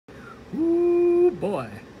Ooh boy,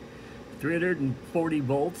 340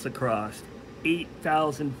 volts across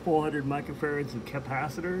 8,400 microfarads of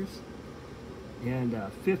capacitors and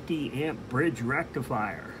a 50 amp bridge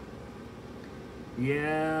rectifier.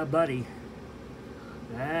 Yeah, buddy.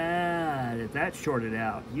 If that's shorted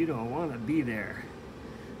out, you don't want to be there.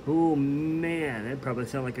 Oh man, that probably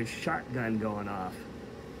sound like a shotgun going off.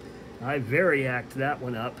 I variaced that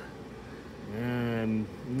one up.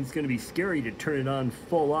 It's going to be scary to turn it on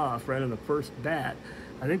full off right on the first bat.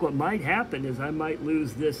 I think what might happen is I might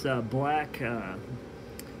lose this black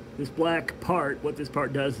part. What this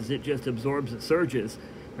part does is it just absorbs the surges.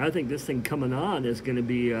 I think this thing coming on is going to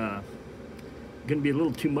be a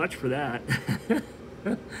little too much for that.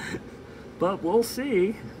 But we'll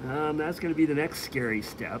see. That's going to be the next scary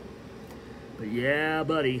step. But yeah,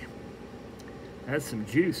 buddy, that's some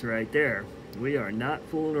juice right there. We are not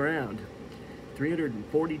fooling around.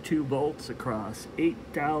 342 volts across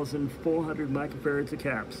 8,400 microfarads of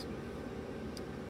caps.